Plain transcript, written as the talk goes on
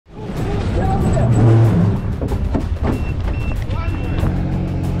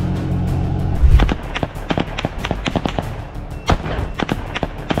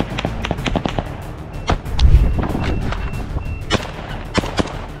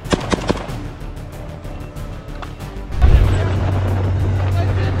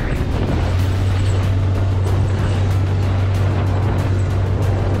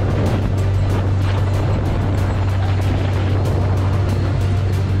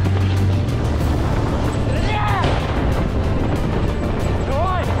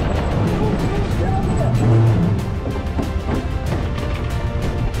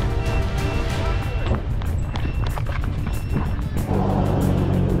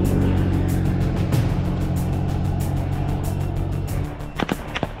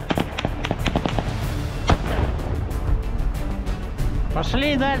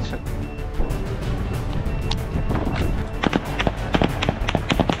Шли дальше.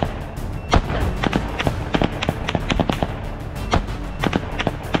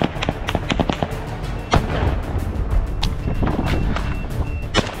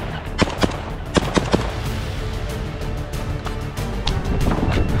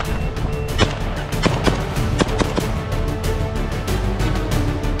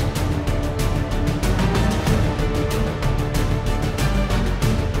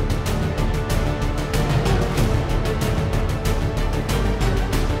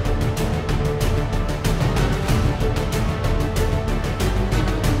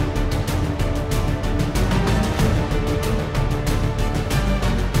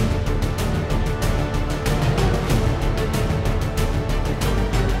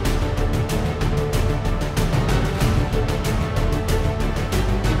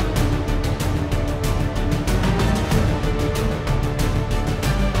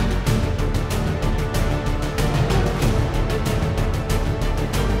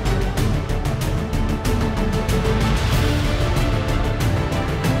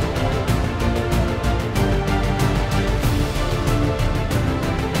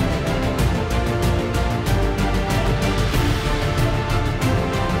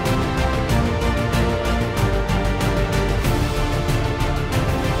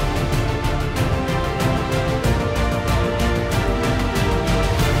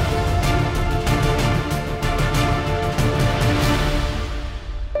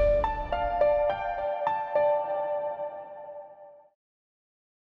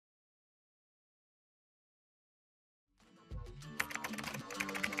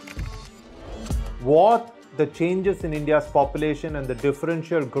 What the changes in India's population and the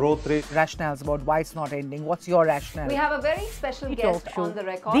differential growth rate. Rationales about why it's not ending. What's your rationale? We have a very special guest on the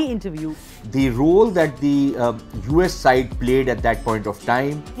record. The interview. The role that the US side played at that point of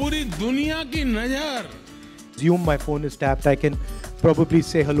time. पूरी दुनिया की नजर. Assume my phone is tapped. I can probably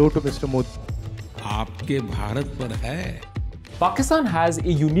say hello to Mr. Modi. आपके भारत पर है. Pakistan has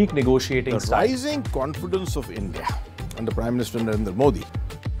a unique negotiating style. The rising confidence of India under Prime Minister Narendra Modi.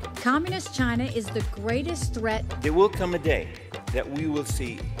 Communist China is the greatest threat. There will come a day that we will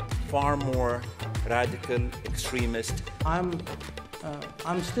see far more radical extremist. I'm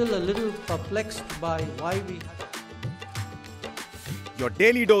still a little perplexed by why we. Your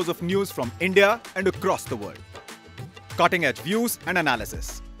daily dose of news from India and across the world. Cutting edge views and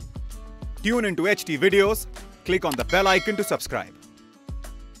analysis. Tune into HT videos. Click on the bell icon to subscribe.